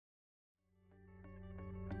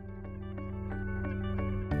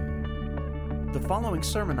The following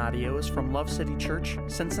sermon audio is from Love City Church,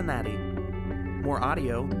 Cincinnati. More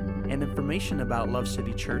audio and information about Love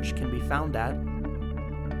City Church can be found at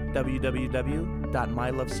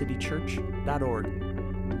www.mylovecitychurch.org.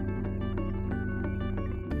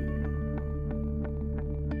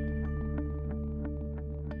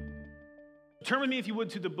 Turn with me, if you would,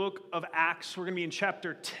 to the book of Acts. We're going to be in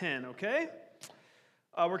chapter 10, okay?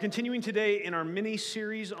 We're continuing today in our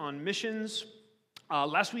mini-series on missions.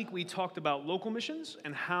 Last week, we talked about local missions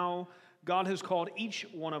and how God has called each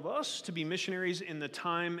one of us to be missionaries in the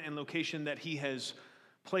time and location that He has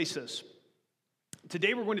placed us.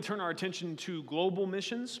 Today, we're going to turn our attention to global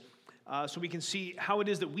missions so we can see how it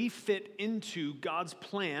is that we fit into God's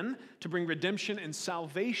plan to bring redemption and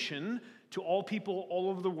salvation to all people all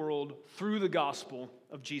over the world through the gospel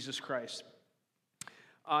of Jesus Christ.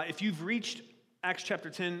 If you've reached Acts chapter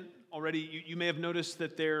 10 already, you may have noticed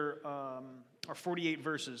that there are 48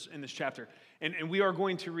 verses in this chapter, and we are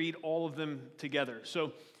going to read all of them together.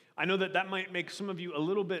 So I know that might make some of you a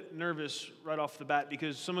little bit nervous right off the bat,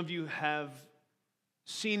 because some of you have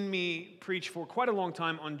seen me preach for quite a long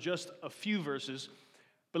time on just a few verses,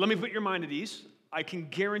 but let me put your mind at ease. I can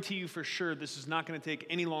guarantee you for sure this is not going to take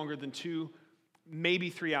any longer than 2, maybe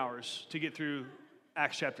 3 hours to get through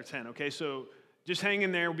Acts chapter 10, okay? So just hang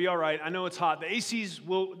in there. We'll be all right. I know it's hot. The ACs,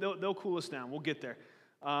 they'll cool us down. We'll get there.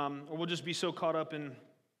 Or we'll just be so caught up in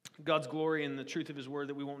God's glory and the truth of His word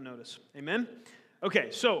that we won't notice. Amen?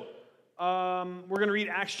 Okay, so we're going to read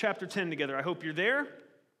Acts chapter 10 together. I hope you're there.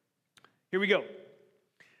 Here we go.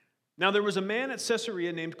 Now there was a man at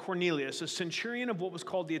Caesarea named Cornelius, a centurion of what was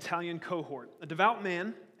called the Italian cohort, a devout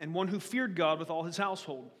man and one who feared God with all his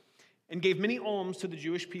household, and gave many alms to the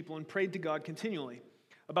Jewish people and prayed to God continually.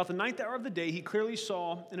 About the 9th hour of the day, he clearly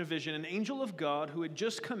saw in a vision an angel of God who had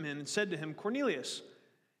just come in and said to him, "Cornelius."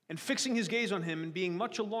 And fixing his gaze on him and being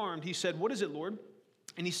much alarmed, he said, "What is it, Lord?"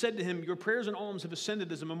 And he said to him, "Your prayers and alms have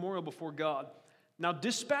ascended as a memorial before God. Now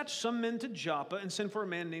dispatch some men to Joppa and send for a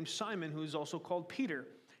man named Simon, who is also called Peter.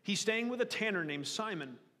 He's staying with a tanner named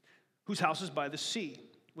Simon, whose house is by the sea."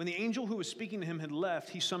 When the angel who was speaking to him had left,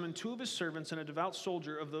 he summoned 2 of his servants and a devout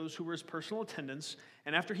soldier of those who were his personal attendants,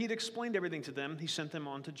 and after he had explained everything to them, he sent them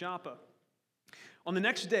on to Joppa. On the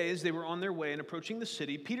next day, as they were on their way and approaching the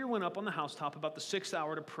city, Peter went up on the housetop about the 6th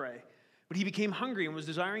hour to pray. But he became hungry and was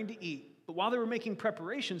desiring to eat. But while they were making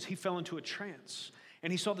preparations, he fell into a trance.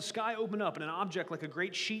 And he saw the sky open up and an object like a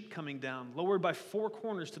great sheet coming down, lowered by 4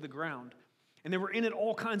 corners to the ground. And there were in it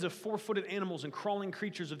all kinds of 4-footed animals and crawling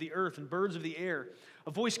creatures of the earth and birds of the air.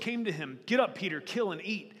 A voice came to him, "Get up, Peter, kill and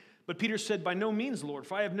eat." But Peter said, "By no means, Lord,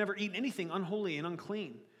 for I have never eaten anything unholy and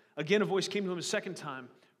unclean." Again, a voice came to him a second time,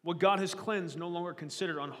 "What God has cleansed, no longer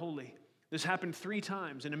consider unholy." This happened 3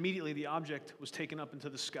 times, and immediately the object was taken up into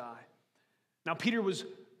the sky. Now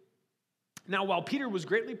while Peter was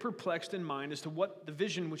greatly perplexed in mind as to what the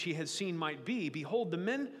vision which he had seen might be, behold, the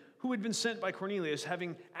men who had been sent by Cornelius,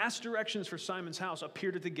 having asked directions for Simon's house,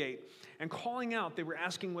 appeared at the gate. And calling out, they were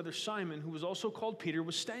asking whether Simon, who was also called Peter,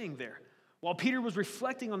 was staying there. While Peter was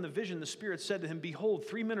reflecting on the vision, the Spirit said to him, "Behold,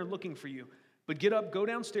 3 men are looking for you. But get up, go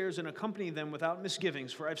downstairs, and accompany them without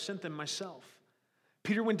misgivings, for I have sent them myself."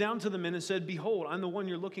 Peter went down to the men and said, "Behold, I'm the one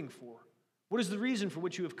you're looking for. What is the reason for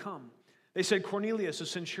which you have come?" They said, "Cornelius, a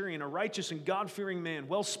centurion, a righteous and God-fearing man,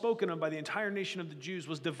 well spoken of by the entire nation of the Jews,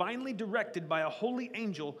 was divinely directed by a holy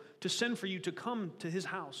angel to send for you to come to his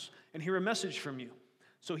house and hear a message from you."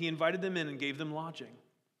 So he invited them in and gave them lodging.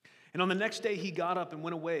 And on the next day he got up and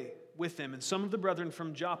went away with them, and some of the brethren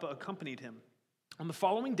from Joppa accompanied him. On the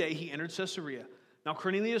following day he entered Caesarea. Now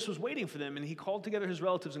Cornelius was waiting for them, and he called together his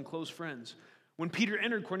relatives and close friends. When Peter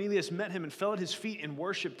entered, Cornelius met him and fell at his feet and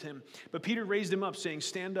worshipped him. But Peter raised him up, saying,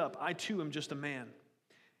 "Stand up, I too am just a man."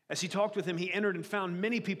 As he talked with him, he entered and found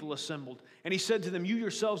many people assembled. And he said to them, "You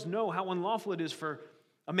yourselves know how unlawful it is for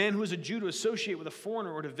a man who is a Jew to associate with a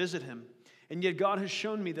foreigner or to visit him. And yet God has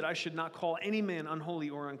shown me that I should not call any man unholy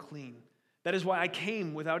or unclean. That is why I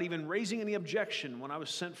came without even raising any objection when I was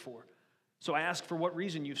sent for. So I ask for what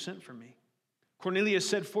reason you've sent for me." Cornelius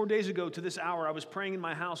said, 4 days ago to this hour, I was praying in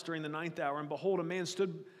my house during the 9th hour, and behold, a man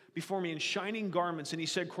stood before me in shining garments, and he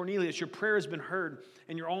said, "Cornelius, your prayer has been heard,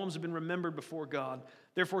 and your alms have been remembered before God.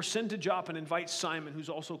 Therefore send to Joppa and invite Simon, who's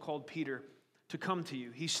also called Peter, to come to you.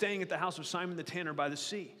 He's staying at the house of Simon the tanner by the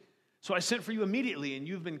sea. So I sent for you immediately, and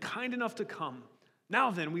you've been kind enough to come. Now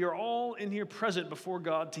then, we are all in here present before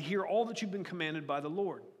God to hear all that you've been commanded by the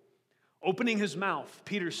Lord." Opening his mouth,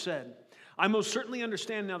 Peter said, "I most certainly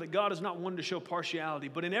understand now that God is not one to show partiality,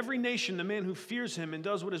 but in every nation the man who fears him and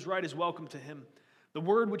does what is right is welcome to him. The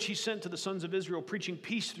word which he sent to the sons of Israel, preaching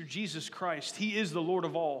peace through Jesus Christ, he is the Lord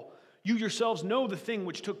of all. You yourselves know the thing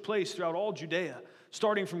which took place throughout all Judea,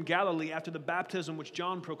 starting from Galilee after the baptism which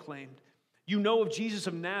John proclaimed. You know of Jesus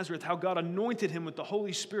of Nazareth, how God anointed him with the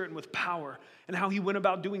Holy Spirit and with power, and how he went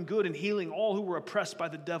about doing good and healing all who were oppressed by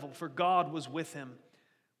the devil, for God was with him.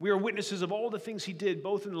 We are witnesses of all the things he did,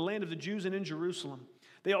 both in the land of the Jews and in Jerusalem.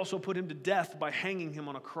 They also put him to death by hanging him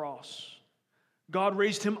on a cross. God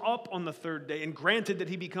raised him up on the third day and granted that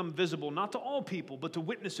he become visible, not to all people, but to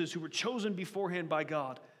witnesses who were chosen beforehand by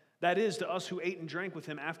God. That is, to us who ate and drank with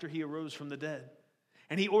him after he arose from the dead.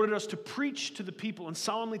 And he ordered us to preach to the people and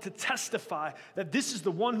solemnly to testify that this is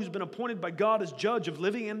the one who's been appointed by God as judge of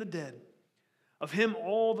living and the dead. Of him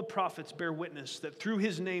all the prophets bear witness that through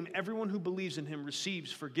his name everyone who believes in him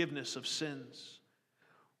receives forgiveness of sins.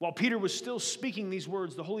 While Peter was still speaking these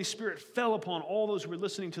words, the Holy Spirit fell upon all those who were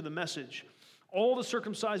listening to the message. All the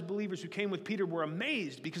circumcised believers who came with Peter were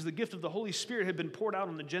amazed because the gift of the Holy Spirit had been poured out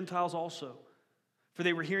on the Gentiles also. For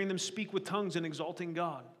they were hearing them speak with tongues and exalting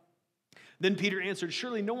God. Then Peter answered,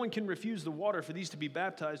 surely no one can refuse the water for these to be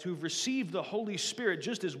baptized who have received the Holy Spirit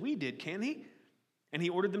just as we did, can he? And he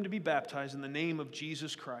ordered them to be baptized in the name of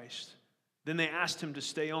Jesus Christ. Then they asked him to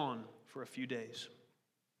stay on for a few days.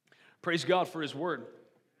 Praise God for his word.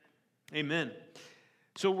 Amen.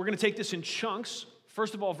 So we're going to take this in chunks.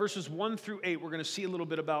 First of all, verses 1 through 8, we're going to see a little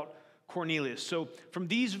bit about Cornelius. So from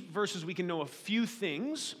these verses, we can know a few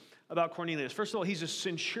things about Cornelius. First of all, he's a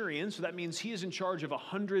centurion, so that means he is in charge of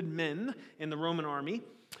 100 men in the Roman army.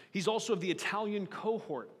 He's also of the Italian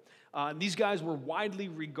cohort. These guys were widely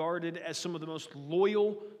regarded as some of the most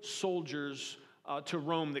loyal soldiers to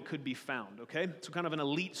Rome that could be found, okay? So kind of an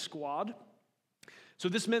elite squad. So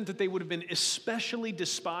this meant that they would have been especially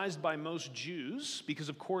despised by most Jews because,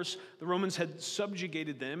 of course, the Romans had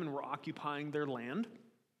subjugated them and were occupying their land.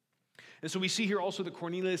 And so we see here also that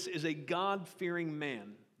Cornelius is a God-fearing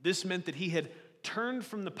man. This meant that he had turned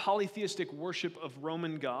from the polytheistic worship of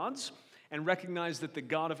Roman gods and recognized that the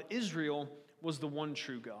God of Israel was the one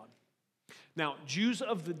true God. Now, Jews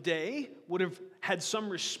of the day would have had some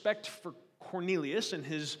respect for Cornelius and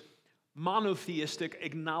his monotheistic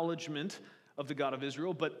acknowledgement of the God of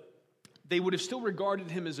Israel, but they would have still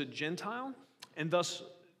regarded him as a Gentile and thus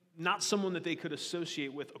not someone that they could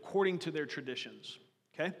associate with according to their traditions.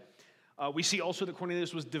 Okay? We see also that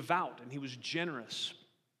Cornelius was devout and he was generous.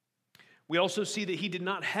 We also see that he did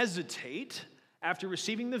not hesitate after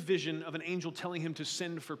receiving the vision of an angel telling him to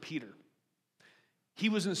send for Peter. He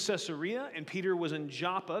was in Caesarea and Peter was in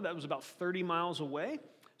Joppa. That was about 30 miles away.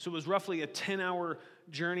 So it was roughly a 10-hour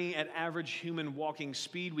journey at average human walking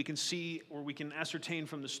speed. We can see, or we can ascertain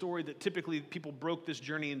from the story, that typically people broke this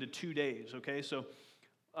journey into 2 days, okay? So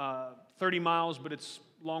 30 miles, but it's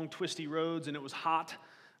long, twisty roads, and it was hot,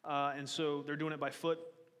 and so they're doing it by foot.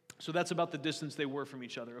 So that's about the distance they were from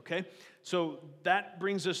each other, okay? So that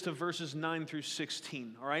brings us to verses 9 through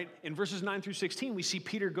 16, all right? In verses 9 through 16, we see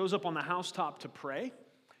Peter goes up on the housetop to pray.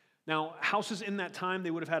 Now, houses in that time,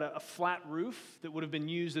 they would have had a flat roof that would have been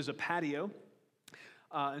used as a patio.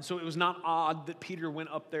 And so it was not odd that Peter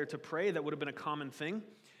went up there to pray. That would have been a common thing.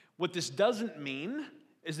 What this doesn't mean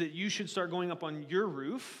is that you should start going up on your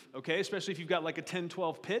roof, okay, especially if you've got like a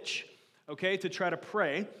 10-12 pitch, okay, to try to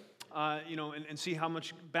pray. And see how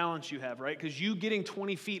much balance you have, right? Because you getting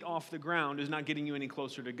 20 feet off the ground is not getting you any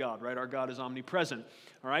closer to God, right? Our God is omnipresent,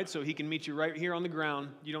 all right? So he can meet you right here on the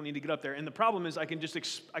ground. You don't need to get up there. And the problem is I could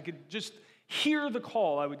just hear the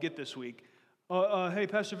call I would get this week. Hey,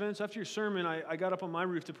 Pastor Vince, after your sermon, I got up on my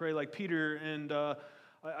roof to pray like Peter, and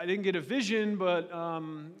I didn't get a vision, but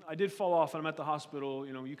I did fall off, and I'm at the hospital.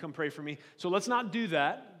 You come pray for me. So let's not do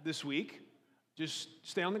that this week. Just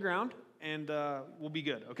stay on the ground. And we'll be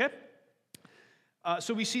good, okay?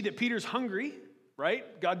 So we see that Peter's hungry,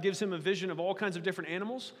 right? God gives him a vision of all kinds of different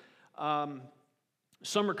animals.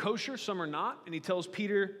 Some are kosher, some are not. And he tells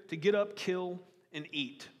Peter to get up, kill, and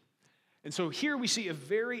eat. And so here we see a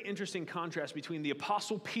very interesting contrast between the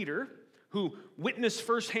Apostle Peter, who witnessed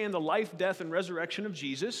firsthand the life, death, and resurrection of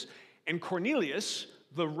Jesus, and Cornelius,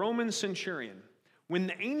 the Roman centurion. When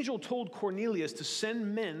the angel told Cornelius to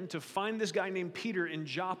send men to find this guy named Peter in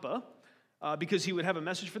Joppa, because he would have a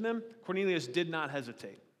message for them, Cornelius did not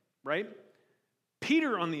hesitate, right?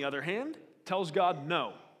 Peter, on the other hand, tells God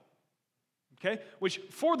no, okay? Which,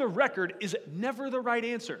 for the record, is never the right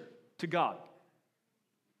answer to God,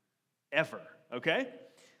 ever, okay?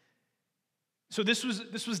 So this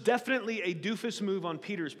was definitely a doofus move on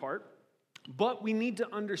Peter's part, but we need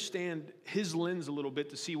to understand his lens a little bit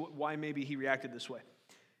to see why maybe he reacted this way.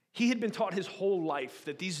 He had been taught his whole life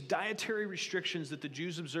that these dietary restrictions that the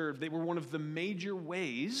Jews observed, they were one of the major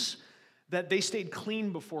ways that they stayed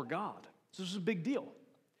clean before God. So this was a big deal.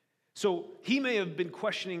 So he may have been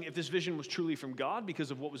questioning if this vision was truly from God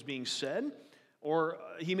because of what was being said, or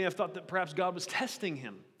he may have thought that perhaps God was testing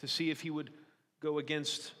him to see if he would go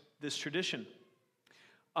against this tradition.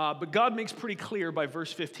 But God makes pretty clear by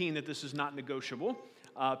verse 15 that this is not negotiable.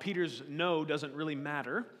 Peter's no doesn't really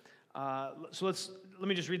matter. So let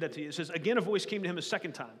me just read that to you. It says, again, a voice came to him a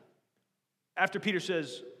second time. After Peter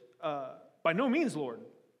says, by no means, Lord.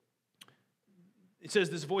 It says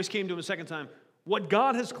this voice came to him a second time. What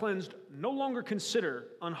God has cleansed, no longer consider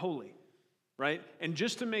unholy. Right? And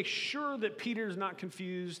just to make sure that Peter's not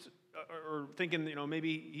confused or thinking,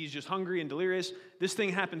 maybe he's just hungry and delirious, this thing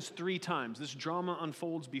happens 3 times. This drama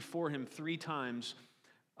unfolds before him 3 times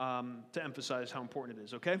to emphasize how important it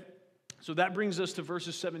is, okay? So that brings us to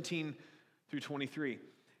verses 17 through 23.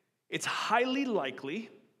 It's highly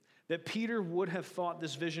likely that Peter would have thought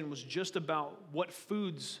this vision was just about what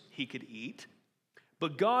foods he could eat,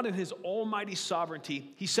 but God in his almighty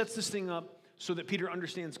sovereignty, he sets this thing up so that Peter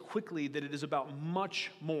understands quickly that it is about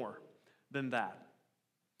much more than that.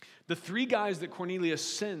 The 3 guys that Cornelius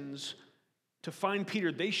sends to find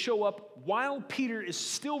Peter, they show up while Peter is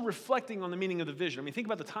still reflecting on the meaning of the vision. I mean, think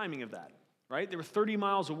about the timing of that, right? They were 30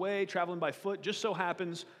 miles away, traveling by foot. Just so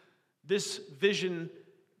happens, this vision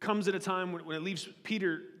comes at a time when it leaves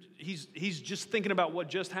Peter, he's just thinking about what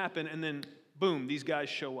just happened, and then, boom, these guys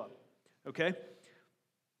show up, okay?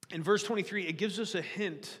 In verse 23, it gives us a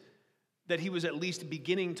hint that he was at least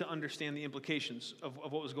beginning to understand the implications of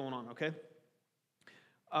what was going on, okay?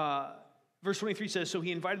 Verse 23 says, so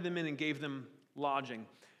he invited them in and gave them lodging.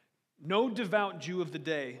 No devout Jew of the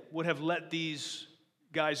day would have let these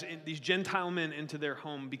guys, these Gentile men, into their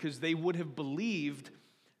home because they would have believed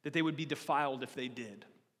that they would be defiled if they did.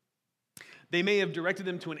 They may have directed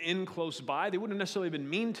them to an inn close by. They wouldn't have necessarily been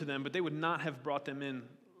mean to them, but they would not have brought them in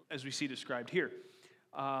as we see described here.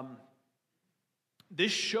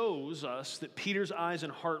 This shows us that Peter's eyes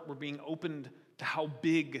and heart were being opened to how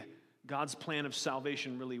big God's plan of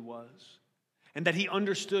salvation really was. And that he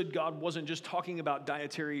understood God wasn't just talking about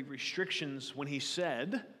dietary restrictions when he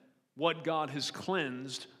said, what God has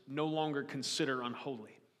cleansed, no longer consider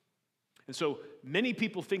unholy. And so many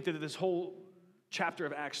people think that this whole chapter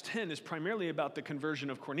of Acts 10 is primarily about the conversion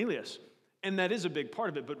of Cornelius. And that is a big part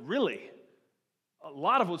of it, but really, a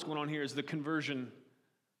lot of what's going on here is the conversion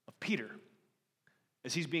of Peter,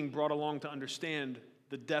 as he's being brought along to understand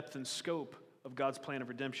the depth and scope of God's plan of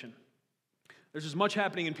redemption. There's as much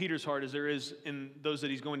happening in Peter's heart as there is in those that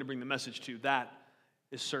he's going to bring the message to. That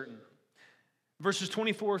is certain. Verses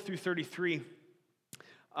 24 through 33,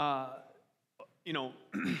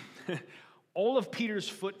 all of Peter's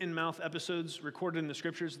foot and mouth episodes recorded in the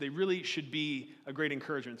scriptures, they really should be a great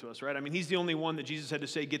encouragement to us, right? I mean, he's the only one that Jesus had to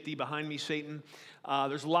say, get thee behind me, Satan.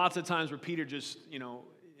 There's lots of times where Peter just,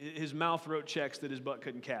 his mouth wrote checks that his butt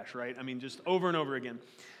couldn't cash, right? I mean, just over and over again.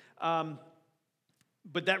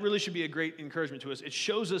 But that really should be a great encouragement to us. It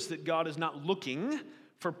shows us that God is not looking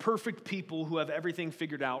for perfect people who have everything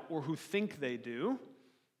figured out or who think they do.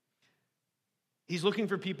 He's looking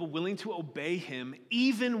for people willing to obey him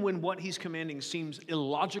even when what he's commanding seems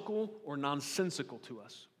illogical or nonsensical to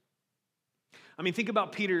us. I mean, think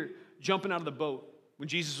about Peter jumping out of the boat when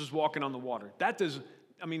Jesus was walking on the water.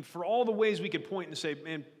 For all the ways we could point and say,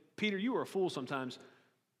 man, Peter, you were a fool sometimes.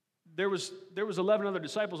 There was 11 other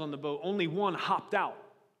disciples on the boat. Only one hopped out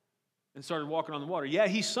and started walking on the water. Yeah,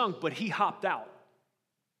 he sunk, but he hopped out.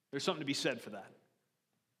 There's something to be said for that.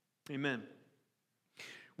 Amen.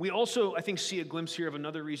 We also, I think, see a glimpse here of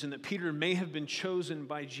another reason that Peter may have been chosen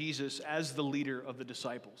by Jesus as the leader of the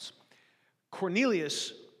disciples.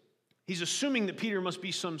 Cornelius, he's assuming that Peter must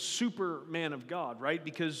be some superman of God, right?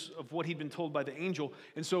 Because of what he'd been told by the angel.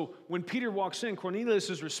 And so when Peter walks in,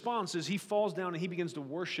 Cornelius' response is he falls down and he begins to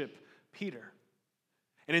worship Peter.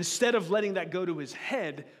 And instead of letting that go to his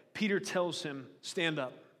head, Peter tells him, stand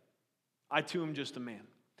up. I too am just a man.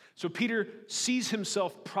 So Peter sees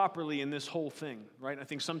himself properly in this whole thing, right? I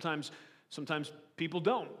think sometimes people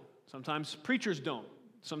don't. Sometimes preachers don't.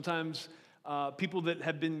 Sometimes people that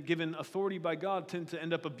have been given authority by God tend to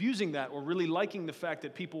end up abusing that or really liking the fact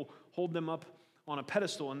that people hold them up on a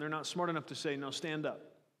pedestal and they're not smart enough to say, no, stand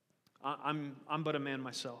up. I'm but a man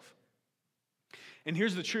myself. And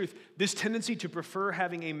here's the truth. This tendency to prefer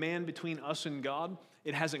having a man between us and God,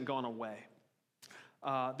 it hasn't gone away.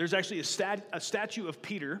 There's actually a statue of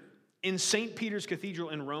Peter in St. Peter's Cathedral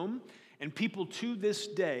in Rome, and people to this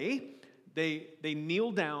day, they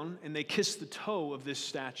kneel down and they kiss the toe of this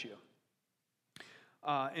statue.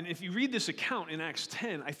 And if you read this account in Acts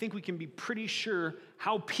 10, I think we can be pretty sure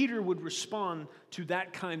how Peter would respond to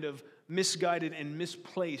that kind of misguided and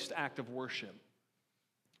misplaced act of worship.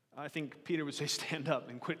 I think Peter would say, stand up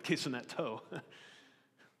and quit kissing that toe.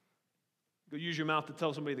 Go use your mouth to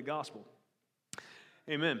tell somebody the gospel.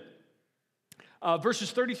 Amen.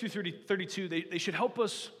 Verses 30 through 32, they should help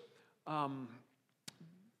us.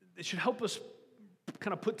 They should help us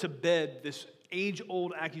kind of put to bed this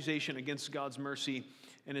age-old accusation against God's mercy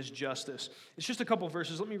and his justice. It's just a couple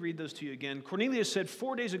verses. Let me read those to you again. Cornelius said,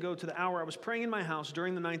 4 days ago to the hour I was praying in my house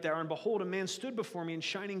during the 9th hour, and behold, a man stood before me in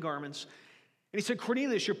shining garments. And he said,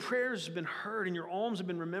 Cornelius, your prayers have been heard, and your alms have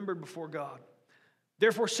been remembered before God.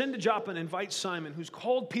 Therefore send to Joppa and invite Simon, who's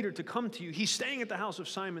called Peter, to come to you. He's staying at the house of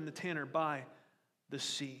Simon the tanner by the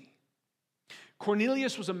sea.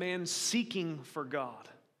 Cornelius was a man seeking for God,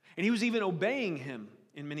 and he was even obeying him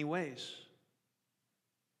in many ways.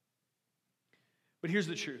 But here's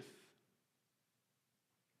the truth.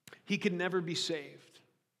 He could never be saved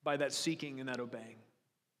by that seeking and that obeying.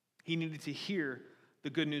 He needed to hear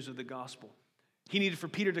the good news of the gospel. He needed for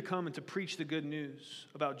Peter to come and to preach the good news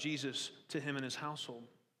about Jesus to him and his household.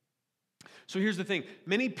 So here's the thing.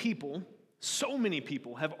 Many people, so many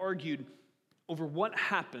people, have argued over what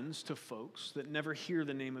happens to folks that never hear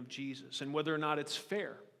the name of Jesus and whether or not it's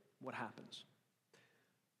fair what happens.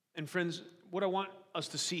 And friends, what I want us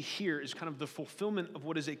to see here is kind of the fulfillment of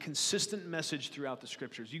what is a consistent message throughout the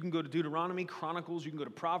scriptures. You can go to Deuteronomy, Chronicles, you can go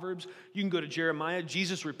to Proverbs, you can go to Jeremiah.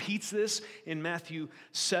 Jesus repeats this in Matthew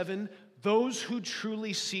 7. Those who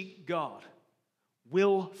truly seek God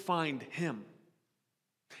will find him.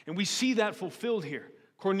 And we see that fulfilled here.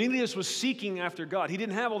 Cornelius was seeking after God. He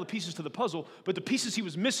didn't have all the pieces to the puzzle, but the pieces he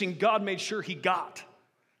was missing, God made sure he got.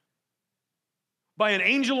 By an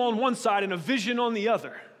angel on one side and a vision on the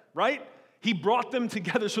other, right? He brought them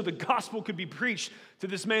together so the gospel could be preached to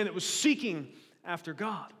this man that was seeking after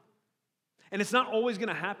God. And it's not always going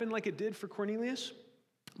to happen like it did for Cornelius,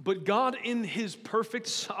 but God, in his perfect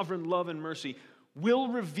sovereign love and mercy, will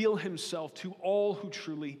reveal himself to all who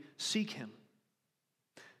truly seek him.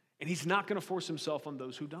 And he's not going to force himself on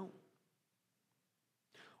those who don't.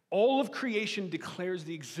 All of creation declares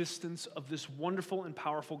the existence of this wonderful and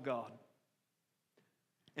powerful God.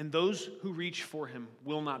 And those who reach for him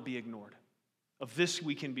will not be ignored. Of this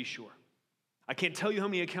we can be sure. I can't tell you how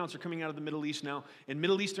many accounts are coming out of the Middle East now. In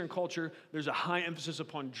Middle Eastern culture, there's a high emphasis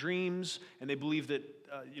upon dreams, and they believe that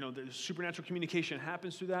the supernatural communication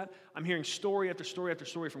happens through that. I'm hearing story after story after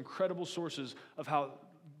story from credible sources of how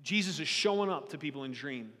Jesus is showing up to people in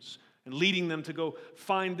dreams and leading them to go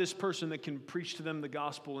find this person that can preach to them the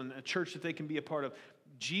gospel and a church that they can be a part of.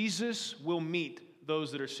 Jesus will meet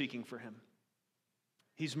those that are seeking for him.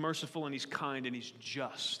 He's merciful and he's kind and he's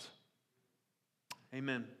just.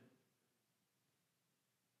 Amen.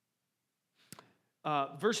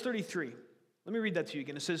 Verse 33. Let me read that to you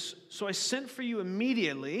again. It says, so I sent for you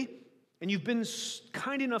immediately, and you've been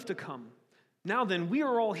kind enough to come. Now then, we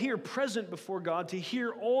are all here present before God to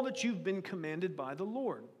hear all that you've been commanded by the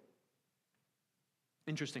Lord.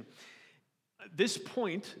 Interesting. This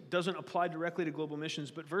point doesn't apply directly to global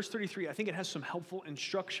missions, but verse 33, I think it has some helpful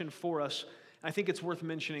instruction for us. I think it's worth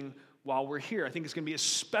mentioning while we're here. I think it's going to be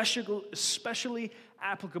especially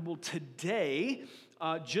applicable today,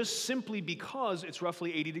 just simply because it's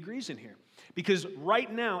roughly 80 degrees in here. Because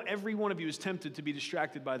right now, every one of you is tempted to be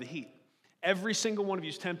distracted by the heat. Every single one of you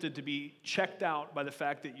is tempted to be checked out by the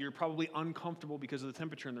fact that you're probably uncomfortable because of the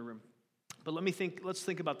temperature in the room. But let's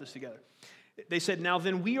think about this together. They said, now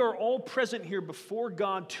then we are all present here before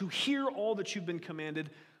God to hear all that you've been commanded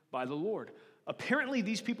by the Lord. Apparently,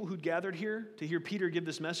 these people who'd gathered here to hear Peter give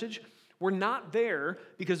this message were not there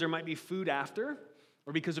because there might be food after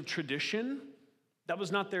or because of tradition. That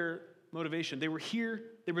was not their motivation. They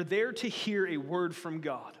were there to hear a word from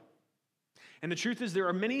God. And the truth is, there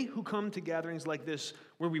are many who come to gatherings like this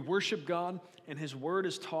where we worship God and his word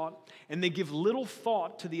is taught, and they give little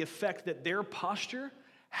thought to the effect that their posture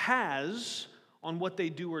has on what they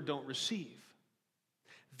do or don't receive.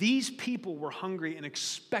 These people were hungry and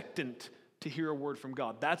expectant to hear a word from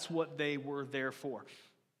God. That's what they were there for.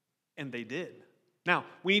 And they did. Now,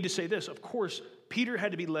 we need to say this. Of course, Peter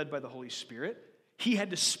had to be led by the Holy Spirit. He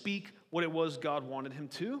had to speak what it was God wanted him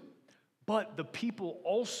to. But the people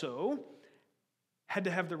also had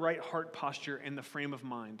to have the right heart posture and the frame of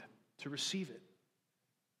mind to receive it.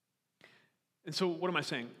 And so what am I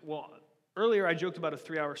saying? Well, earlier I joked about a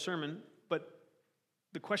 3-hour sermon, but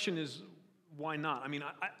the question is, why not? I mean,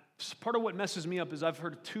 part of what messes me up is I've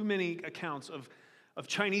heard too many accounts of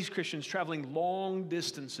Chinese Christians traveling long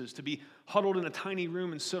distances to be huddled in a tiny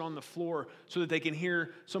room and sit on the floor so that they can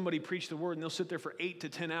hear somebody preach the word, and they'll sit there for 8 to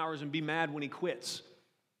 10 hours and be mad when he quits.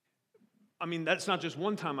 I mean, that's not just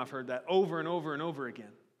one time I've heard that, over and over and over again,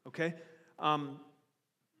 okay?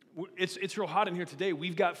 It's real hot in here today.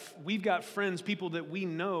 We've got friends, people that we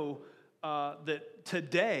know that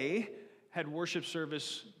today had worship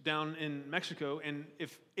service down in Mexico, and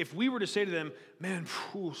if we were to say to them, man,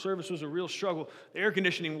 service was a real struggle, the air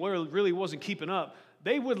conditioning really wasn't keeping up,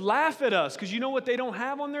 they would laugh at us, because you know what they don't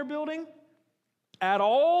have on their building? At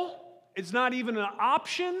all? It's not even an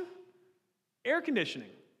option? Air conditioning,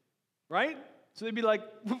 right? So they'd be like,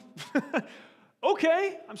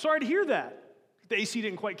 okay, I'm sorry to hear that. The AC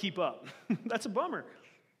didn't quite keep up. That's a bummer,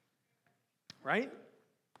 right?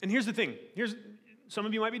 And here's the thing. Some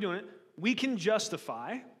of you might be doing it. We can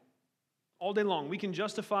justify, all day long, we can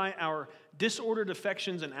justify our disordered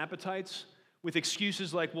affections and appetites with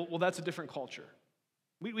excuses like, well, that's a different culture.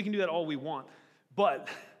 We can do that all we want. But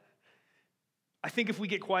I think if we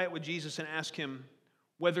get quiet with Jesus and ask him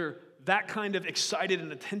whether that kind of excited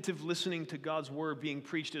and attentive listening to God's word being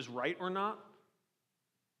preached is right or not,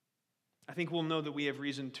 I think we'll know that we have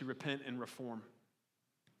reason to repent and reform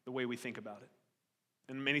the way we think about it.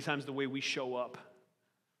 And many times the way we show up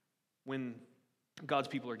when God's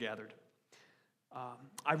people are gathered.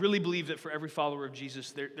 I really believe that for every follower of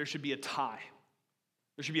Jesus, there should be a tie.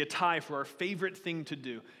 There should be a tie for our favorite thing to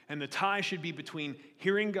do. And the tie should be between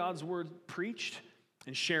hearing God's word preached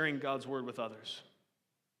and sharing God's word with others.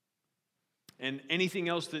 And anything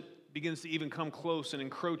else that begins to even come close and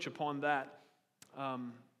encroach upon that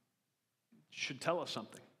should tell us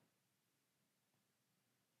something.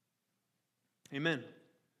 Amen.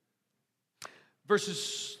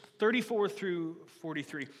 Verses 34 through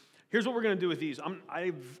 43. Here's what we're going to do with these.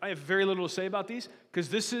 I have very little to say about these because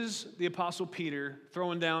this is the Apostle Peter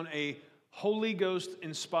throwing down a Holy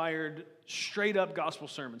Ghost-inspired, straight-up gospel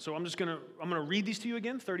sermon. So I'm going to read these to you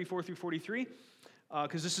again, 34 through 43,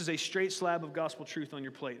 because this is a straight slab of gospel truth on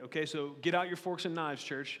your plate. Okay, so get out your forks and knives,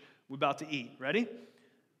 church. We're about to eat. Ready?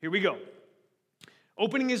 Here we go.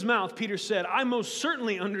 Opening his mouth, Peter said, I most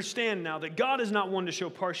certainly understand now that God is not one to show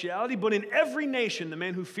partiality, but in every nation the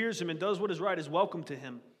man who fears him and does what is right is welcome to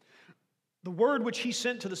him. The word which he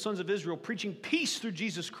sent to the sons of Israel, preaching peace through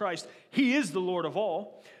Jesus Christ, he is the Lord of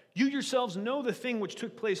all. You yourselves know the thing which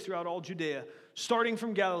took place throughout all Judea, starting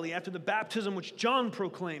from Galilee after the baptism which John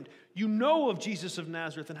proclaimed. You know of Jesus of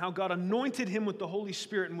Nazareth and how God anointed him with the Holy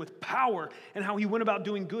Spirit and with power, and how he went about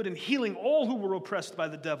doing good and healing all who were oppressed by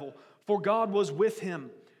the devil, for God was with him.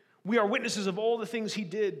 We are witnesses of all the things he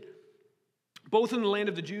did, both in the land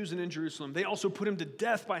of the Jews and in Jerusalem. They also put him to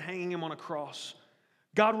death by hanging him on a cross.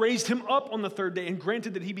 God raised him up on the third day and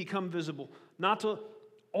granted that he become visible, not to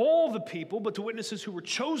all the people, but to witnesses who were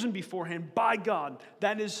chosen beforehand by God.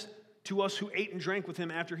 That is, to us who ate and drank with him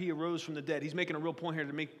after he arose from the dead. He's making a real point here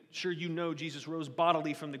to make sure you know Jesus rose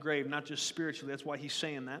bodily from the grave, not just spiritually. That's why he's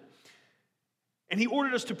saying that. And he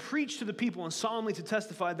ordered us to preach to the people and solemnly to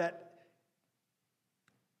testify that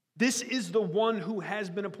this is the one who has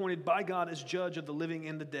been appointed by God as judge of the living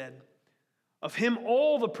and the dead. Of him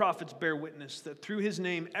all the prophets bear witness that through his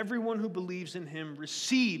name everyone who believes in him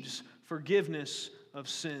receives forgiveness of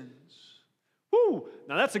sins. Woo!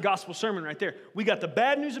 Now that's a gospel sermon right there. We got the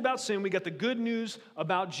bad news about sin, we got the good news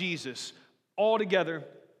about Jesus, all together,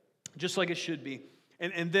 just like it should be.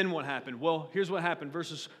 And then what happened? Well, here's what happened,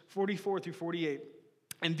 verses 44 through 48.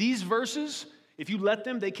 And these verses, if you let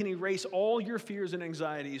them, they can erase all your fears and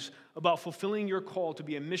anxieties about fulfilling your call to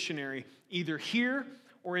be a missionary, either here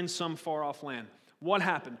or in some far-off land. What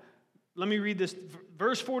happened? Let me read this.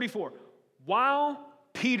 Verse 44. While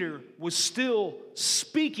Peter was still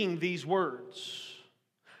speaking these words,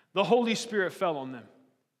 the Holy Spirit fell on them.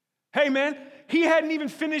 Hey, man, he hadn't even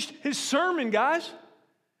finished his sermon, guys.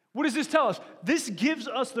 What does this tell us? This gives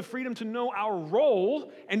us the freedom to know our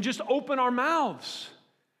role and just open our mouths.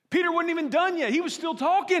 Peter wasn't even done yet. He was still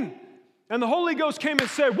talking. And the Holy Ghost came and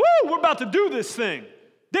said, woo, we're about to do this thing.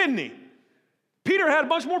 Didn't he? Peter had a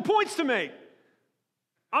bunch more points to make.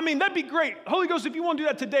 I mean, that'd be great. Holy Ghost, if you want to do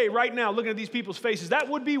that today, right now, looking at these people's faces, that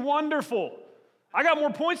would be wonderful. I got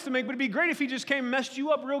more points to make, but it'd be great if he just came and messed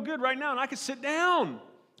you up real good right now and I could sit down.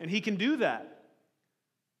 And he can do that.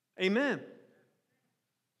 Amen.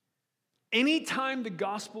 Anytime the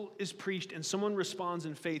gospel is preached and someone responds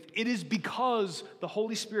in faith, it is because the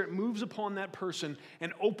Holy Spirit moves upon that person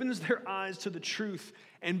and opens their eyes to the truth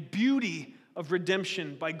and beauty of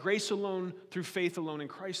redemption by grace alone, through faith alone, in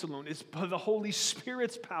Christ alone. It's by the Holy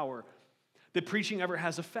Spirit's power that preaching ever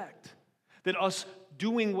has effect, that us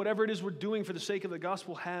doing whatever it is we're doing for the sake of the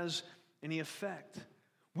gospel has any effect.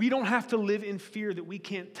 We don't have to live in fear that we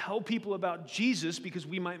can't tell people about Jesus because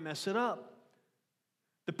we might mess it up.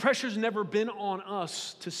 The pressure's never been on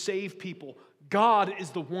us to save people. God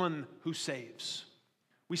is the one who saves.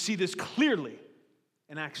 We see this clearly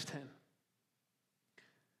in Acts 10.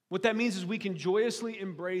 What that means is we can joyously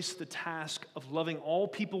embrace the task of loving all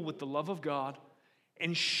people with the love of God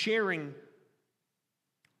and sharing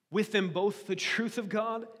with them both the truth of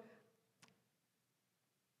God,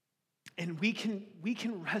 and we can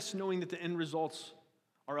rest knowing that the end results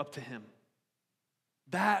are up to Him.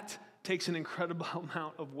 That takes an incredible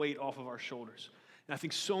amount of weight off of our shoulders. And I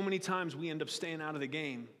think so many times we end up staying out of the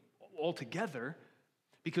game altogether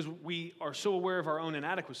because we are so aware of our own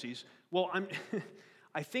inadequacies. Well,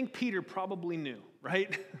 I think Peter probably knew, right?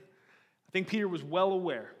 I think Peter was well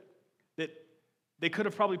aware that they could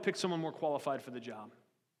have probably picked someone more qualified for the job.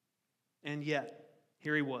 And yet,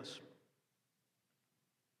 here he was.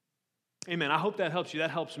 Amen. I hope that helps you.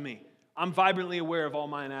 That helps me. I'm vibrantly aware of all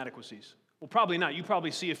my inadequacies. Well, probably not. You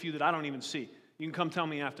probably see a few that I don't even see. You can come tell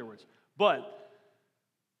me afterwards. But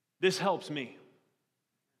this helps me.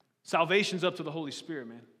 Salvation's up to the Holy Spirit,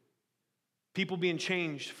 man. People being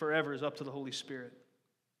changed forever is up to the Holy Spirit.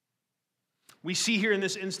 We see here in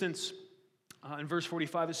this instance, in verse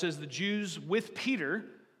 45, it says, the Jews with Peter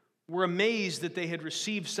were amazed that they had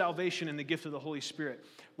received salvation and the gift of the Holy Spirit.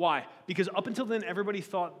 Why? Because up until then, everybody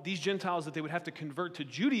thought these Gentiles that they would have to convert to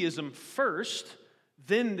Judaism first,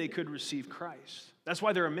 then they could receive Christ. That's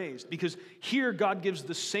why they're amazed. Because here God gives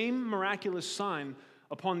the same miraculous sign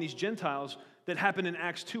upon these Gentiles that happened in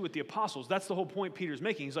Acts 2 with the apostles. That's the whole point Peter's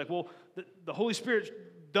making. He's like, well, the Holy Spirit's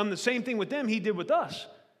done the same thing with them he did with us.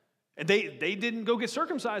 And they didn't go get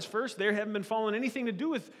circumcised first. They haven't been following anything to do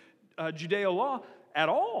with Judeo law at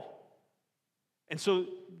all. And so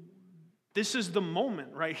this is the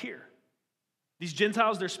moment right here. These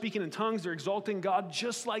Gentiles, they're speaking in tongues, they're exalting God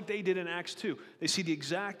just like they did in Acts 2. They see the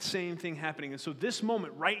exact same thing happening. And so this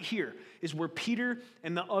moment right here is where Peter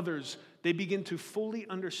and the others, they begin to fully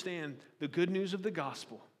understand the good news of the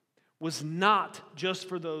gospel was not just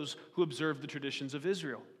for those who observed the traditions of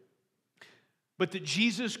Israel, but that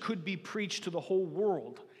Jesus could be preached to the whole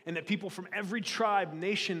world and that people from every tribe,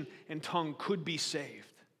 nation, and tongue could be saved.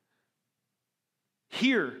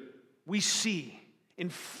 Here we see in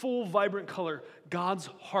full, vibrant color God's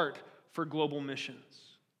heart for global missions.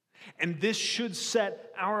 And this should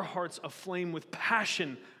set our hearts aflame with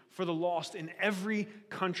passion for the lost in every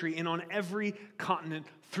country and on every continent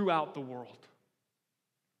throughout the world.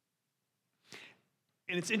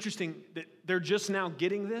 And it's interesting that they're just now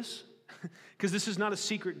getting this, because this is not a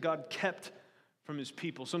secret God kept from his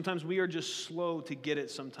people. Sometimes we are just slow to get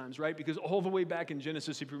it sometimes, right? Because all the way back in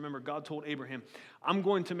Genesis, if you remember, God told Abraham, I'm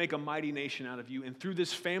going to make a mighty nation out of you, and through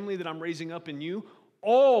this family that I'm raising up in you,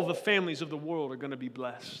 all the families of the world are going to be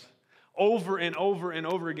blessed. Over and over and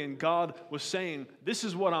over again, God was saying, this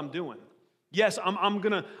is what I'm doing. Yes, I'm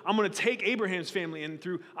gonna take Abraham's family, and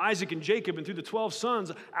through Isaac and Jacob and through the 12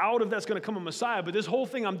 sons, out of that's going to come a Messiah. But this whole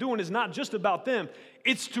thing I'm doing is not just about them.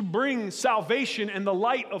 It's to bring salvation and the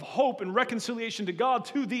light of hope and reconciliation to God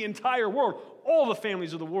to the entire world. All the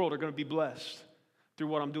families of the world are going to be blessed through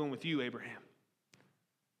what I'm doing with you, Abraham.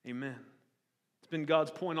 Amen. It's been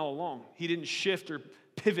God's point all along. He didn't shift or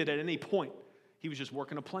pivot at any point. He was just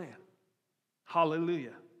working a plan.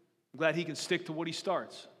 Hallelujah. I'm glad he can stick to what he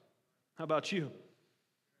starts. How about you?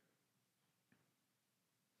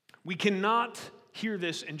 We cannot hear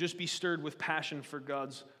this and just be stirred with passion for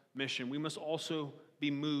God's mission. We must also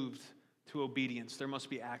be moved to obedience. There must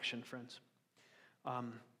be action, friends.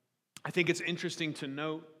 I think it's interesting to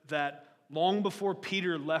note that long before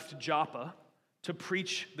Peter left Joppa to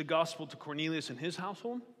preach the gospel to Cornelius and his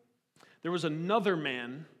household, there was another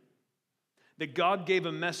man that God gave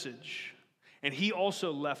a message, and he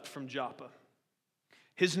also left from Joppa.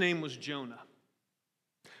 His name was Jonah.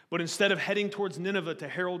 But instead of heading towards Nineveh to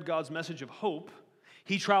herald God's message of hope,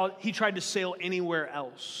 he tried to sail anywhere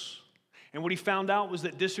else. And what he found out was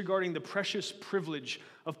that disregarding the precious privilege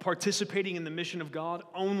of participating in the mission of God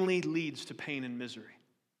only leads to pain and misery.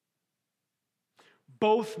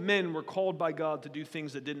 Both men were called by God to do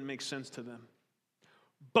things that didn't make sense to them.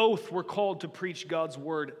 Both were called to preach God's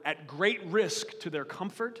word at great risk to their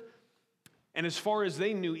comfort, and as far as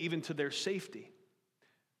they knew, even to their safety.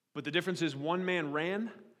 But the difference is one man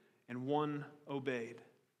ran and one obeyed.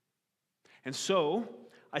 And so,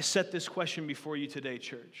 I set this question before you today,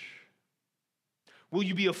 church. Will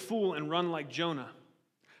you be a fool and run like Jonah,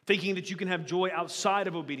 thinking that you can have joy outside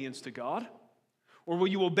of obedience to God? Or will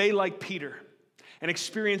you obey like Peter and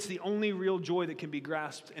experience the only real joy that can be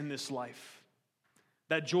grasped in this life?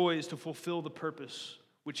 That joy is to fulfill the purpose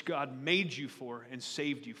which God made you for and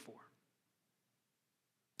saved you for.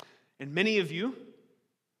 And many of you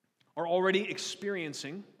are already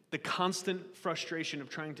experiencing the constant frustration of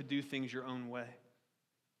trying to do things your own way.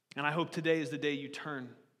 And I hope today is the day you turn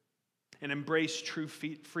and embrace true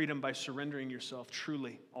freedom by surrendering yourself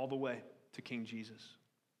truly all the way to King Jesus.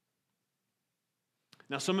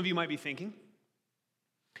 Now, some of you might be thinking,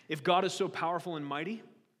 if God is so powerful and mighty,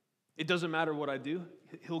 it doesn't matter what I do,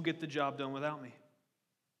 he'll get the job done without me.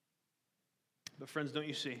 But friends, don't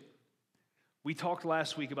you see? We talked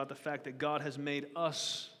last week about the fact that God has made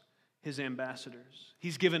us his ambassadors.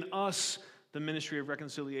 He's given us the ministry of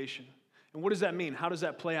reconciliation. And what does that mean? How does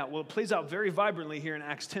that play out? Well, it plays out very vibrantly here in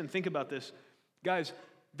Acts 10. Think about this. Guys,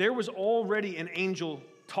 there was already an angel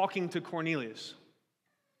talking to Cornelius.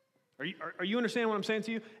 Are you understanding what I'm saying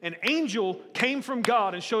to you? An angel came from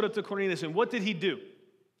God and showed up to Cornelius, and what did he do?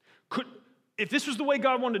 If this was the way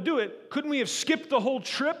God wanted to do it, couldn't we have skipped the whole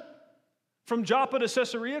trip from Joppa to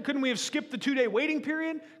Caesarea? Couldn't we have skipped the 2-day waiting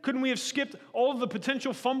period? Couldn't we have skipped all of the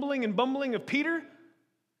potential fumbling and bumbling of Peter?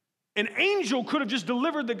 An angel could have just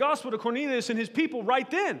delivered the gospel to Cornelius and his people right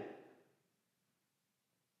then.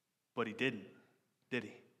 But he didn't, did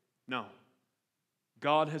he? No.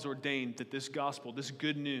 God has ordained that this gospel, this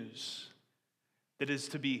good news, that is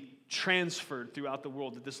to be transferred throughout the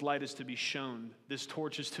world, that this light is to be shown, this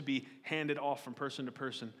torch is to be handed off from person to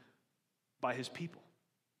person by his people.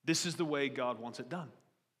 This is the way God wants it done.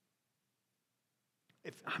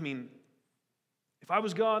 If I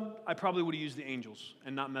was God, I probably would have used the angels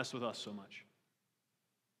and not messed with us so much.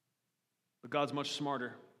 But God's much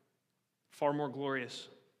smarter, far more glorious,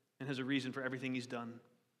 and has a reason for everything he's done.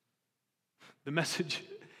 The message,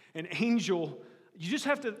 an angel,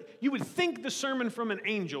 you would think the sermon from an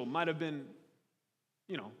angel might have been,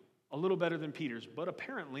 a little better than Peter's, but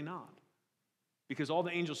apparently not. Because all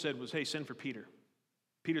the angel said was, hey, send for Peter.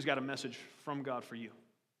 Peter's got a message from God for you.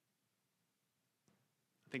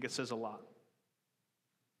 I think it says a lot.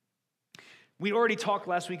 We already talked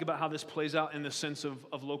last week about how this plays out in the sense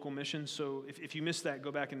of local missions, so if you missed that,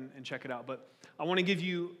 go back and check it out. But I want to give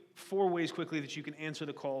you 4 ways quickly that you can answer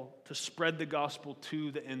the call to spread the gospel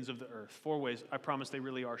to the ends of the earth. 4 ways. I promise they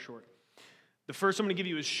really are short. The first I'm going to give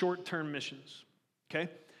you is short-term missions,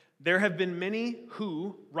 okay? There have been many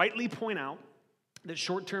who rightly point out that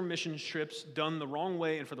short-term mission trips done the wrong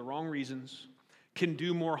way and for the wrong reasons can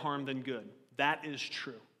do more harm than good. That is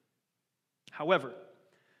true. However,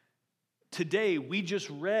 today we just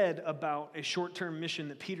read about a short-term mission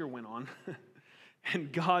that Peter went on,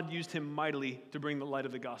 and God used him mightily to bring the light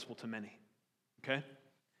of the gospel to many, okay?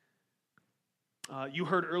 You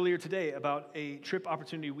heard earlier today about a trip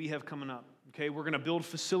opportunity we have coming up, okay? We're going to build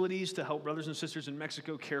facilities to help brothers and sisters in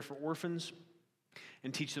Mexico care for orphans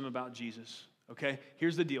and teach them about Jesus. Okay,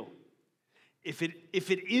 here's the deal. If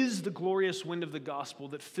it is the glorious wind of the gospel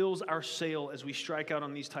that fills our sail as we strike out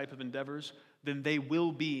on these type of endeavors, then they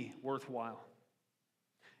will be worthwhile.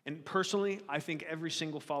 And personally, I think every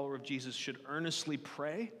single follower of Jesus should earnestly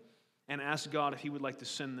pray and ask God if he would like to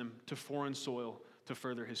send them to foreign soil to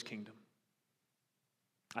further his kingdom.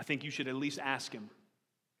 I think you should at least ask him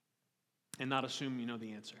and not assume you know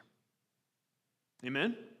the answer.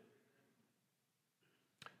 Amen?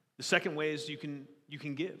 The second way is you can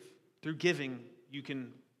give. Through giving, you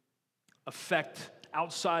can affect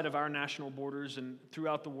outside of our national borders and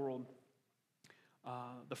throughout the world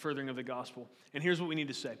the furthering of the gospel. And here's what we need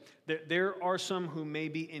to say. There are some who may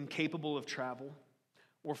be incapable of travel,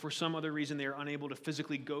 or for some other reason they are unable to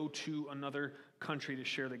physically go to another country to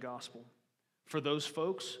share the gospel. For those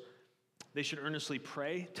folks, they should earnestly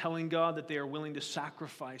pray, telling God that they are willing to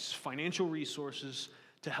sacrifice financial resources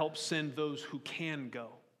to help send those who can go.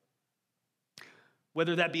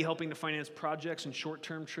 Whether that be helping to finance projects and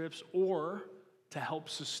short-term trips, or to help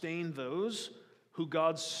sustain those who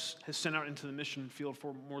God has sent out into the mission field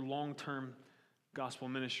for more long-term gospel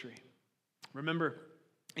ministry. Remember,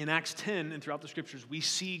 in Acts 10 and throughout the scriptures, we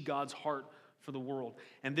see God's heart for the world.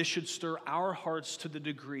 And this should stir our hearts to the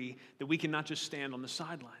degree that we can not just stand on the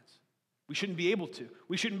sidelines. We shouldn't be able to.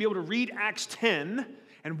 We shouldn't be able to read Acts 10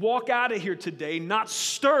 and walk out of here today not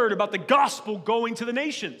stirred about the gospel going to the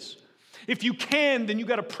nations. If you can, then you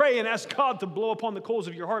got to pray and ask God to blow upon the coals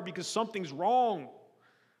of your heart because something's wrong.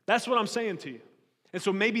 That's what I'm saying to you. And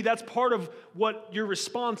so maybe that's part of what your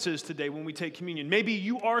response is today when we take communion. Maybe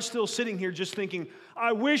you are still sitting here just thinking,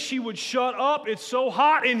 I wish he would shut up. It's so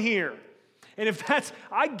hot in here. And if that's,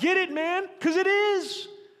 I get it, man, because it is.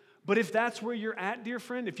 But if that's where you're at, dear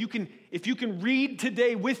friend, if you can read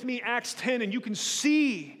today with me Acts 10 and you can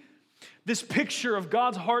see this picture of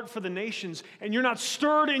God's heart for the nations, and you're not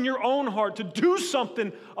stirred in your own heart to do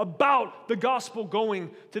something about the gospel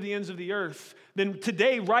going to the ends of the earth, then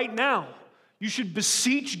today, right now, you should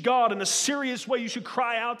beseech God in a serious way. You should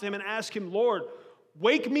cry out to him and ask him, Lord,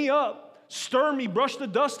 wake me up, stir me, brush the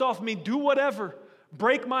dust off me, do whatever.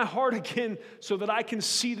 Break my heart again so that I can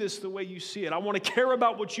see this the way you see it. I want to care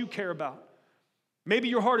about what you care about. Maybe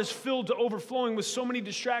your heart is filled to overflowing with so many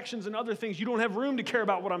distractions and other things, you don't have room to care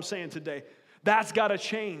about what I'm saying today. That's got to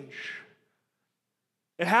change.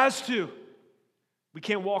 It has to. We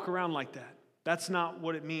can't walk around like that. That's not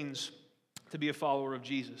what it means to be a follower of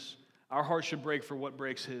Jesus. Our heart should break for what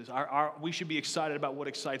breaks his. We should be excited about what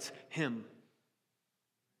excites him.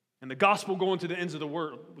 And the gospel going to the ends of the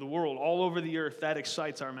world, all over the earth, that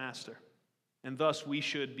excites our master. And thus we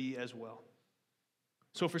should be as well.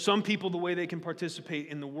 So for some people, the way they can participate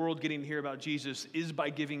in the world getting to hear about Jesus is by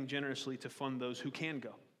giving generously to fund those who can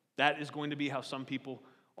go. That is going to be how some people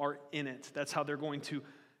are in it. That's how they're going to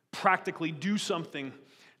practically do something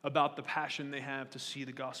about the passion they have to see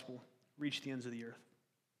the gospel reach the ends of the earth.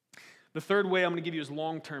 The third way I'm going to give you is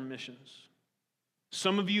long-term missions.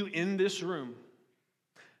 Some of you in this room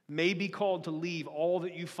may be called to leave all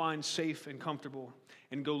that you find safe and comfortable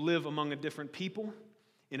and go live among a different people,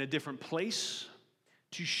 in a different place,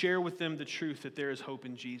 to share with them the truth that there is hope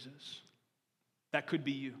in Jesus. That could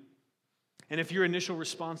be you. And if your initial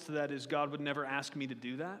response to that is, God would never ask me to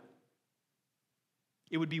do that,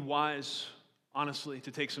 it would be wise, honestly,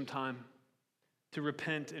 to take some time to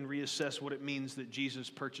repent and reassess what it means that Jesus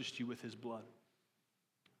purchased you with his blood.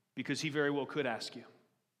 Because he very well could ask you.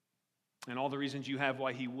 And all the reasons you have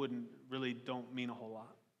why he wouldn't really don't mean a whole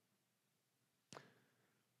lot.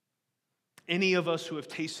 Any of us who have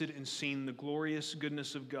tasted and seen the glorious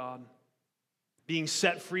goodness of God, being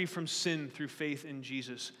set free from sin through faith in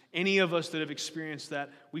Jesus, any of us that have experienced that,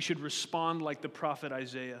 we should respond like the prophet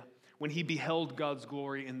Isaiah when he beheld God's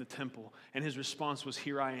glory in the temple. And his response was,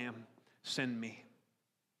 "Here I am, send me."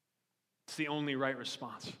 It's the only right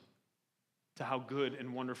response to how good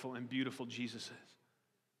and wonderful and beautiful Jesus is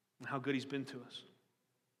and how good he's been to us.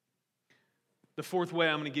 The fourth way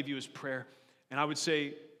I'm going to give you is prayer. And I would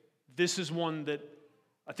say this is one that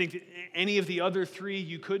I think that any of the other three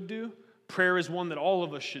you could do. Prayer is one that all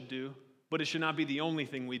of us should do, but it should not be the only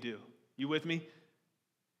thing we do. You with me?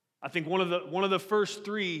 I think one of the first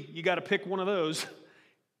three, you got to pick one of those,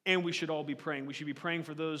 and we should all be praying. We should be praying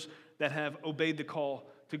for those that have obeyed the call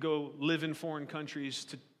to go live in foreign countries,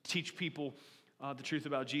 to teach people the truth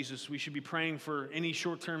about Jesus. We should be praying for any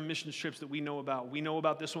short-term mission trips that we know about. We know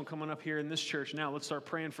about this one coming up here in this church. Now let's start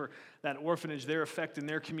praying for that orphanage, their effect in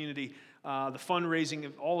their community, the fundraising,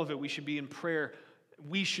 of all of it. We should be in prayer.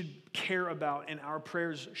 We should care about, and our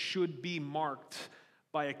prayers should be marked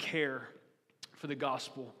by a care for the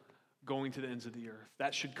gospel going to the ends of the earth.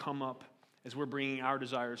 That should come up as we're bringing our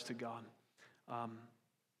desires to God.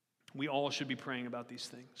 We all should be praying about these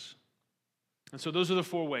things. And so those are the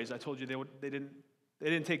four ways. I told you they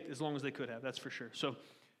didn't take as long as they could have, that's for sure. So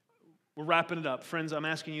we're wrapping it up. Friends, I'm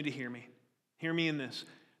asking you to hear me. Hear me in this.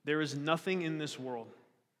 There is nothing in this world,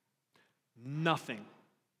 nothing,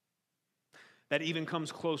 that even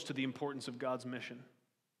comes close to the importance of God's mission.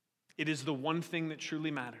 It is the one thing that truly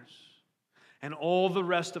matters. And all the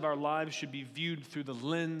rest of our lives should be viewed through the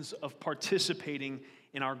lens of participating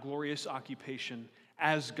in our glorious occupation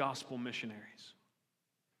as gospel missionaries.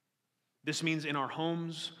 This means in our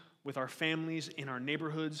homes, with our families, in our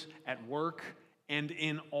neighborhoods, at work, and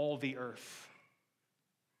in all the earth.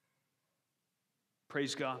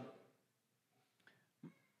 Praise God.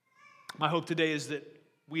 My hope today is that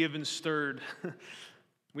we have been stirred.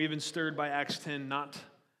 We have been stirred by Acts 10, not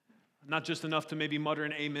just enough to maybe mutter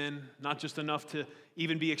an amen, not just enough to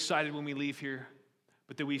even be excited when we leave here,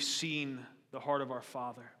 but that we've seen the heart of our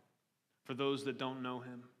Father for those that don't know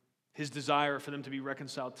him. His desire for them to be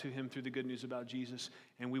reconciled to him through the good news about Jesus,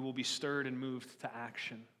 and we will be stirred and moved to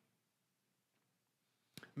action.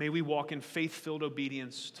 May we walk in faith-filled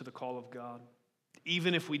obedience to the call of God,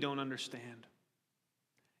 even if we don't understand,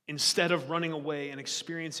 instead of running away and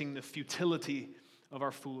experiencing the futility of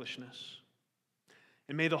our foolishness.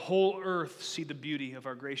 And may the whole earth see the beauty of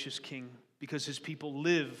our gracious King, because his people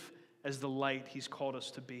live as the light he's called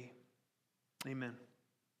us to be. Amen.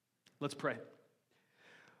 Let's pray.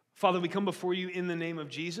 Father, we come before you in the name of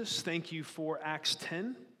Jesus. Thank you for Acts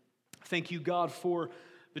 10. Thank you, God, for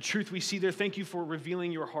the truth we see there. Thank you for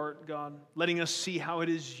revealing your heart, God, letting us see how it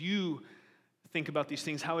is you think about these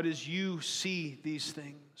things, how it is you see these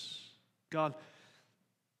things. God,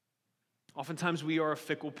 oftentimes we are a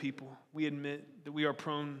fickle people. We admit that we are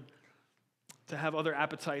prone to have other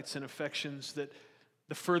appetites and affections, that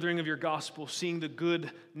the furthering of your gospel, seeing the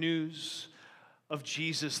good news of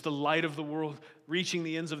Jesus, the light of the world, reaching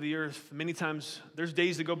the ends of the earth. Many times there's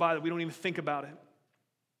days that go by that we don't even think about it.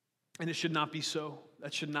 And it should not be so.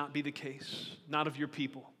 That should not be the case, not of your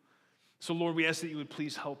people. So Lord, we ask that you would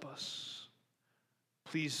please help us.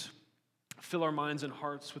 Please fill our minds and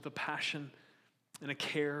hearts with a passion and a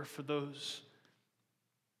care for those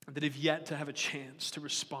that have yet to have a chance to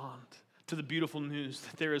respond to the beautiful news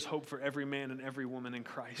that there is hope for every man and every woman in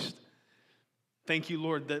Christ. Thank you,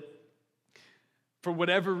 Lord, that for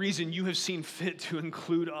whatever reason you have seen fit to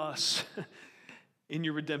include us in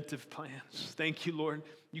your redemptive plans. Thank you, Lord.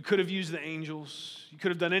 You could have used the angels. You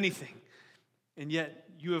could have done anything. And yet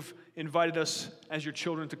you have invited us as your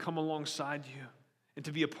children to come alongside you and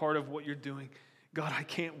to be a part of what you're doing. God, I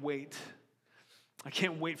can't wait. I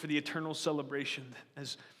can't wait for the eternal celebration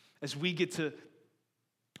as we get to,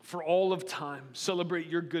 for all of time, celebrate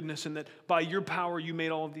your goodness and that by your power you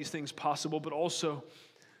made all of these things possible, but also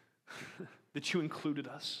that you included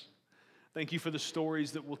us. Thank you for the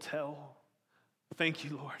stories that we'll tell. Thank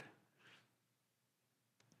you, Lord.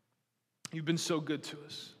 You've been so good to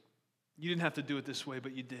us. You didn't have to do it this way,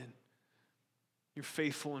 but you did. You're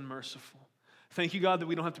faithful and merciful. Thank you, God, that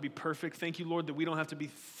we don't have to be perfect. Thank you, Lord, that we don't have to be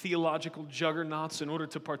theological juggernauts in order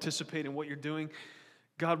to participate in what you're doing.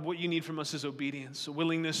 God, what you need from us is obedience, a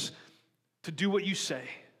willingness to do what you say,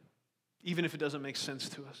 even if it doesn't make sense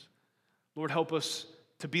to us. Lord, help us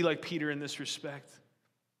to be like Peter in this respect.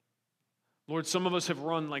 Lord, some of us have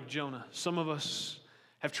run like Jonah. Some of us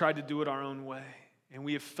have tried to do it our own way, and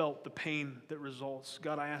we have felt the pain that results.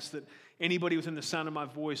 God, I ask that anybody within the sound of my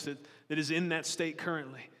voice that is in that state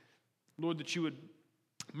currently, Lord, that you would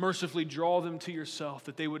mercifully draw them to yourself,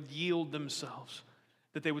 that they would yield themselves,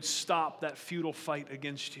 that they would stop that futile fight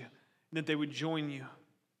against you, and that they would join you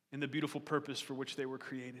in the beautiful purpose for which they were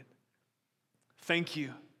created. Thank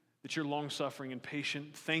you that you're long-suffering and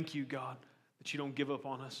patient. Thank you, God, that you don't give up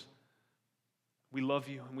on us. We love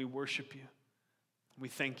you and we worship you. We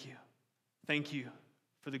thank you. Thank you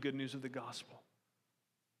for the good news of the gospel.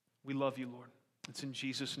 We love you, Lord. It's in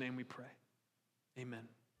Jesus' name we pray. Amen.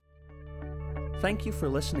 Thank you for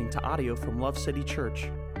listening to audio from Love City Church,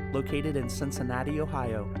 located in Cincinnati,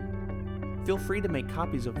 Ohio. Feel free to make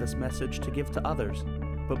copies of this message to give to others,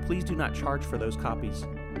 but please do not charge for those copies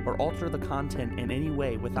or alter the content in any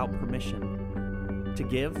way without permission. To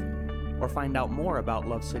give or find out more about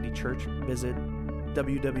Love City Church, visit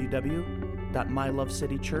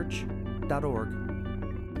www.mylovecitychurch.org.